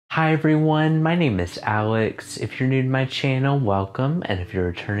Hi everyone, my name is Alex. If you're new to my channel, welcome, and if you're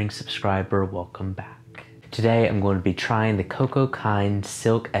a returning subscriber, welcome back. Today I'm going to be trying the cocokind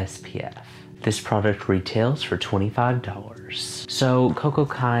Silk SPF. This product retails for $25. So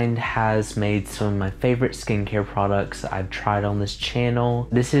cocokind has made some of my favorite skincare products that I've tried on this channel.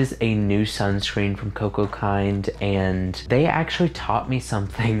 This is a new sunscreen from cocokind, and they actually taught me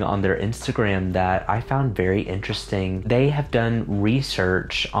something on their Instagram that I found very interesting. They have done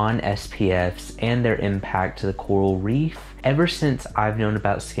research on SPFs and their impact to the coral reef. Ever since I've known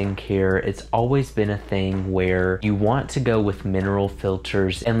about skincare, it's always been a thing where you want to go with mineral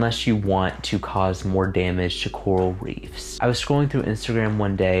filters unless you want to cause more damage to coral reefs. I was scrolling through Instagram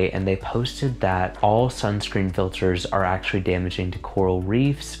one day and they posted that all sunscreen filters are actually damaging to coral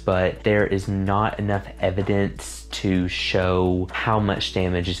reefs, but there is not enough evidence to show how much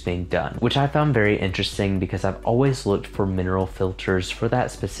damage is being done, which I found very interesting because I've always looked for mineral filters for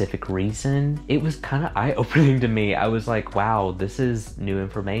that specific reason. It was kind of eye-opening to me. I was like, wow, this is new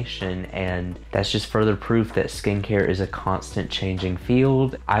information, and that's just further proof that skincare is a constant changing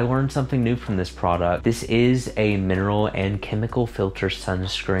field. I learned something new from this product. This is a mineral and chemical filter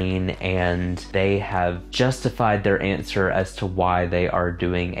sunscreen, and they have justified their answer as to why they are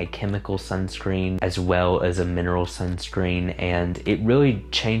doing a chemical sunscreen as well as a mineral sunscreen, and it really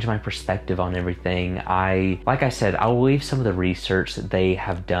changed my perspective on everything. Like I said, I'll leave some of the research that they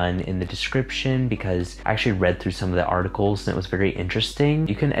have done in the description because I actually read through some of the articles and it was very interesting.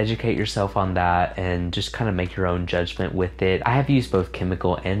 You can educate yourself on that and just kind of make your own judgment with it. I have used both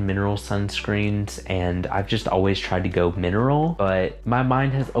chemical and mineral sunscreens, and I've just always tried to go mineral, but my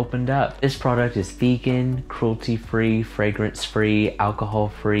mind has opened up. This product is vegan, cruelty-free, fragrance-free,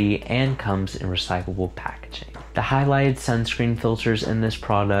 alcohol-free, and comes in recyclable packaging. The highlighted sunscreen filters in this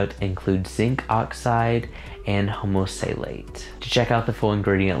product include zinc oxide and homosalate. To check out the full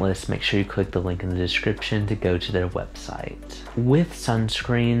ingredient list, make sure you click the link in the description to go to their website. With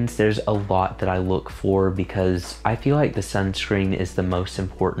sunscreens, there's a lot that I look for because I feel like the sunscreen is the most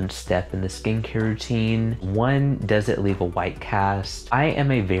important step in the skincare routine. One, does it leave a white cast? I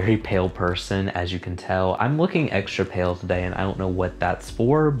am a very pale person, as you can tell. I'm looking extra pale today and I don't know what that's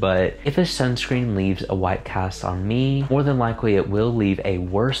for, but if a sunscreen leaves a white cast on me, more than likely it will leave a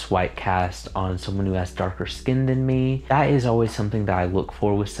worse white cast on someone who has darker skin than me. That is always something that I look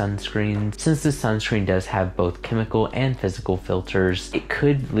for with sunscreens. Since the sunscreen does have both chemical and physical filters, it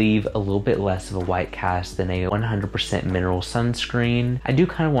could leave a little bit less of a white cast than a 100% mineral sunscreen. I do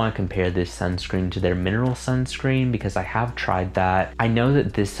kind of want to compare this sunscreen to their mineral sunscreen because I have tried that. I know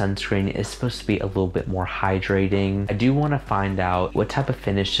that this sunscreen is supposed to be a little bit more hydrating. I do want to find out what type of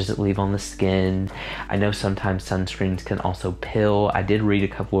finish does it leave on the skin. I know sometimes sunscreens can also pill. I did read a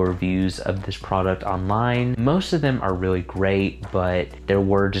couple of reviews of this product online. Most of them are really great, but there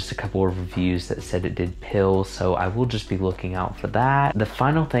were just a couple of reviews that said it did pill, so I will just be looking out for that. The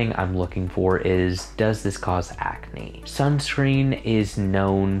final thing I'm looking for is, does this cause acne? Sunscreen is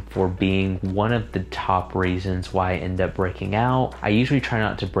known for being one of the top reasons why I end up breaking out. I usually try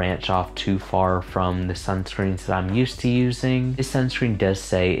not to branch off too far from the sunscreens that I'm used to using. This sunscreen does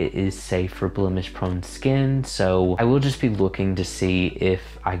say it is safe for blemish-prone skin, so I will just be looking to see if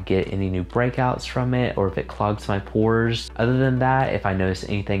I get any new breakouts from it or if it clogs my pores. Other than that, if I notice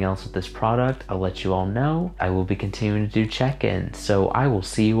anything else with this product, I'll let you all know. I will be continuing to do check-ins, so I will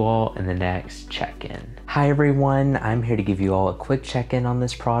see you all in the next check-in. Hi everyone, I'm here to give you all a quick check-in on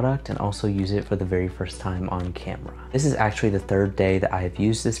this product and also use it for the very first time on camera. This is actually the third day that I have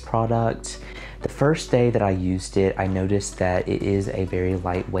used this product. The first day that I used it, I noticed that it is a very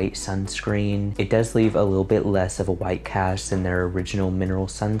lightweight sunscreen. It does leave a little bit less of a white cast than their original mineral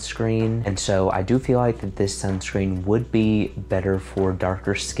sunscreen, and so I do feel like that this sunscreen would be better for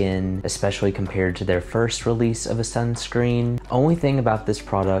darker skin, especially compared to their first release of a sunscreen. Only thing about this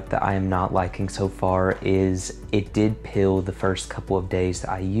product that I am not liking so far is it did pill the first couple of days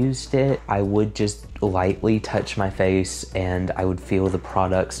that I used it. I would just lightly touch my face and I would feel the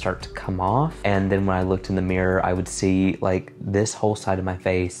product start to come off, and then when I looked in the mirror I would see like this whole side of my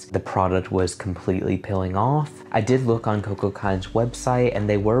face, the product was completely peeling off. I did look on cocokind's website and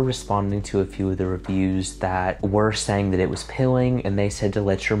they were responding to a few of the reviews that were saying that it was peeling, and they said to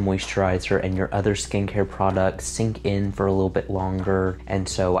let your moisturizer and your other skincare products sink in for a little bit longer, and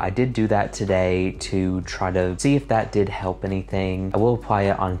so I did do that today to try to see if that did help anything. I will apply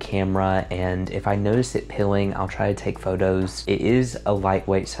it on camera, and if I notice notice it peeling, I'll try to take photos. It is a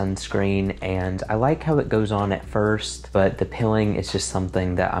lightweight sunscreen and I like how it goes on at first, but the peeling is just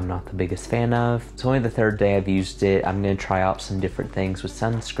something that I'm not the biggest fan of. It's only the third day I've used it. I'm gonna try out some different things with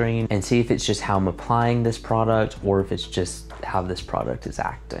sunscreen and see if it's just how I'm applying this product or if it's just how this product is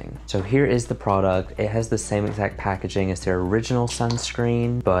acting. So here is the product. It has the same exact packaging as their original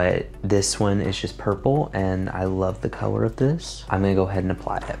sunscreen, but this one is just purple and I love the color of this. I'm gonna go ahead and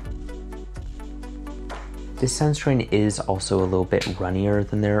apply it. This sunscreen is also a little bit runnier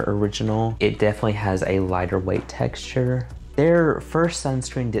than their original. It definitely has a lighter weight texture. Their first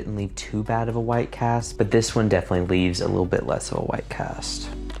sunscreen didn't leave too bad of a white cast, but this one definitely leaves a little bit less of a white cast.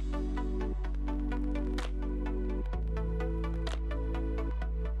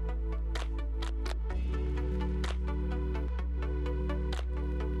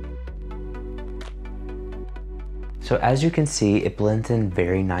 So as you can see, it blends in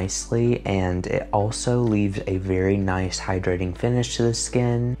very nicely and it also leaves a very nice hydrating finish to the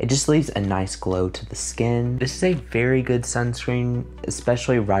skin. It just leaves a nice glow to the skin. This is a very good sunscreen,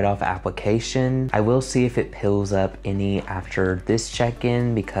 especially right off application. I will see if it peels up any after this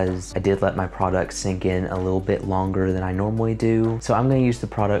check-in because I did let my product sink in a little bit longer than I normally do. So I'm gonna use the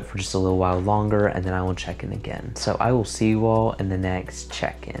product for just a little while longer and then I will check in again. So I will see you all in the next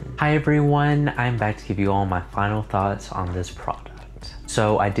check-in. Hi everyone, I'm back to give you all my final thoughts on this product.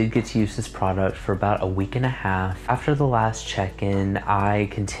 So I did get to use this product for about a week and a half. After the last check-in, I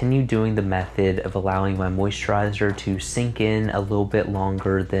continued doing the method of allowing my moisturizer to sink in a little bit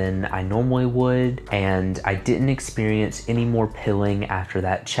longer than I normally would, and I didn't experience any more pilling after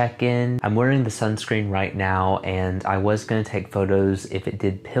that check-in. I'm wearing the sunscreen right now, and I was gonna take photos if it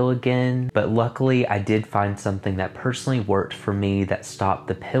did pill again, but luckily I did find something that personally worked for me that stopped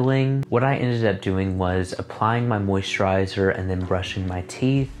the pilling. What I ended up doing was applying my moisturizer and then brushing my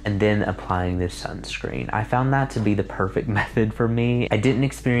teeth and then applying this sunscreen. I found that to be the perfect method for me. I didn't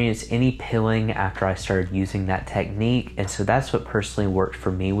experience any pilling after I started using that technique, and so that's what personally worked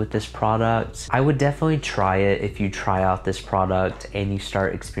for me with this product. I would definitely try it if you try out this product and you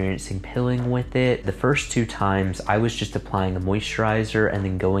start experiencing pilling with it. The first 2 times I was just applying a moisturizer and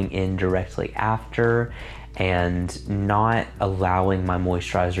then going in directly after and not allowing my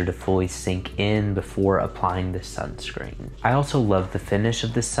moisturizer to fully sink in before applying this sunscreen. I also love the finish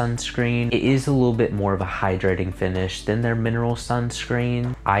of this sunscreen. It is a little bit more of a hydrating finish than their mineral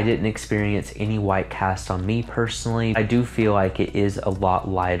sunscreen. I didn't experience any white cast on me personally. I do feel like it is a lot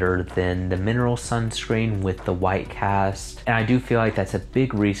lighter than the mineral sunscreen with the white cast, and I do feel like that's a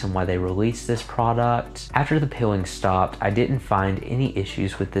big reason why they released this product. After the peeling stopped, I didn't find any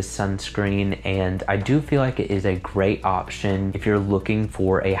issues with this sunscreen, and I do feel like it is a great option if you're looking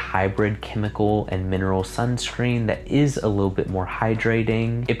for a hybrid chemical and mineral sunscreen that is a little bit more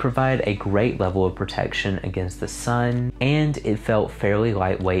hydrating. It provided a great level of protection against the sun, and it felt fairly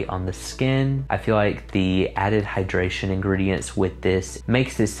lightweight on the skin. I feel like the added hydration ingredients with this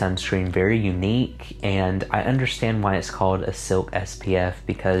makes this sunscreen very unique, and I understand why it's called a silk SPF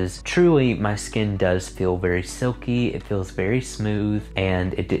because truly my skin does feel very silky. It feels very smooth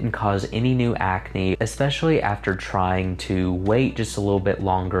and it didn't cause any new acne, especially after trying to wait just a little bit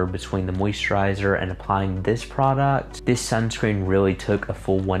longer between the moisturizer and applying this product. This sunscreen really took a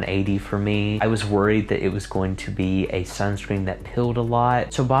full 180 for me. I was worried that it was going to be a sunscreen that pilled a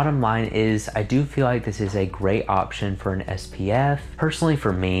lot. So bottom line is I do feel like this is a great option for an SPF. Personally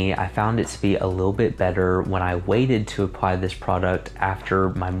for me, I found it to be a little bit better when I waited to apply this product after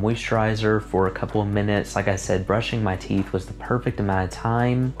my moisturizer for a couple of minutes. Like I said, brushing my teeth was the perfect amount of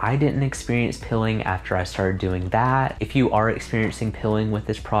time. I didn't experience pilling after I started doing that. If you are experiencing pilling with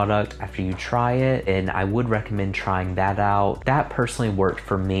this product after you try it, then I would recommend trying that out. That personally worked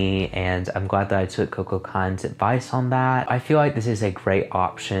for me, and I'm glad that I took cocokind's advice on that. I feel like this is a great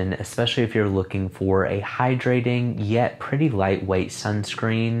option, especially if you're looking for a hydrating yet pretty lightweight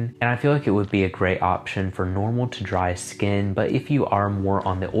sunscreen. And I feel like it would be a great option for normal to dry skin, but if you are more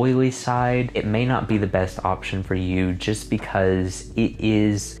on the oily side, it may not be the best option for you just because it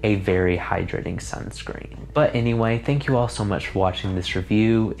is a very hydrating sunscreen. But anyway, thank you all so much for watching this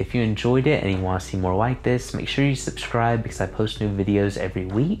review. If you enjoyed it and you want to see more like this, make sure you subscribe because I post new videos every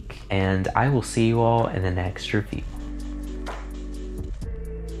week, and I will see you all in the next review.